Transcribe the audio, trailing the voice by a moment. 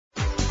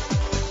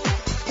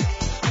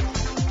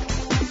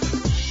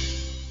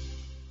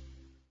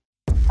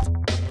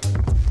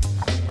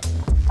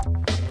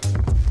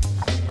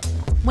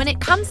When it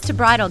comes to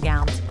bridal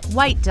gowns,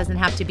 white doesn't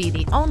have to be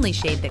the only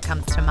shade that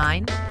comes to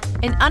mind.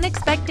 An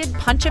unexpected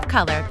punch of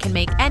color can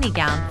make any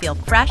gown feel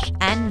fresh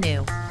and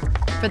new.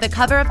 For the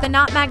cover of the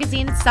Knot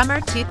magazine's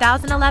Summer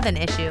 2011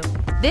 issue,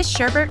 this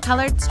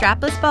sherbet-colored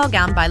strapless ball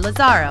gown by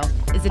Lazaro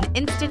is an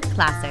instant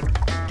classic,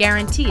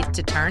 guaranteed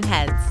to turn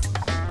heads.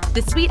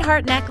 The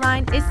sweetheart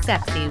neckline is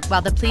sexy,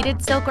 while the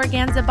pleated silk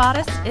organza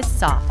bodice is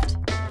soft.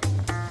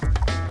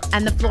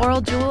 And the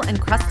floral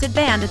jewel-encrusted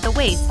band at the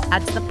waist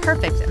adds the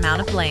perfect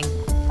amount of bling.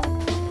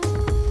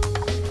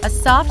 A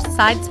soft,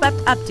 side-swept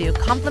updo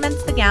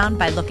complements the gown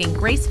by looking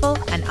graceful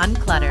and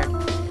uncluttered.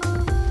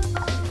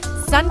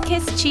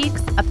 Sun-kissed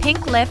cheeks, a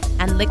pink lip,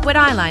 and liquid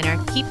eyeliner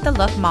keep the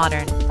look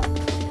modern.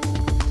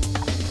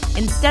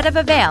 Instead of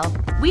a veil,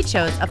 we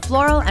chose a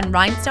floral and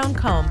rhinestone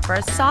comb for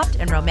a soft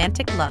and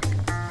romantic look.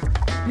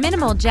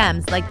 Minimal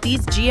gems like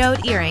these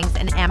geode earrings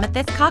and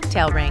amethyst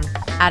cocktail ring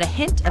add a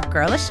hint of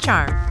girlish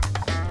charm.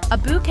 A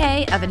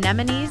bouquet of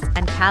anemones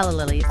and calla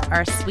lilies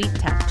are a sweet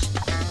touch.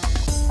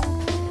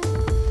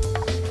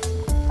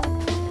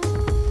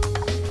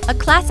 A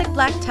classic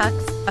black tux,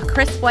 a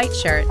crisp white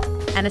shirt,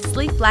 and a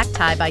sleek black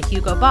tie by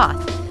Hugo Boss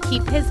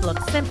keep his look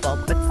simple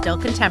but still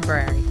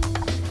contemporary.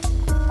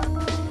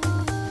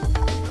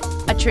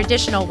 A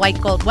traditional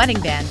white gold wedding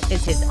band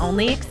is his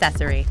only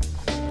accessory.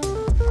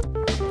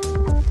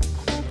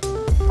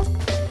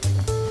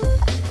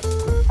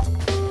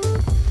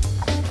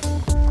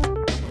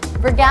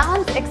 For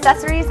gowns,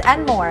 accessories,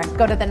 and more,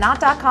 go to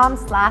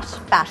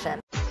theknot.com/fashion.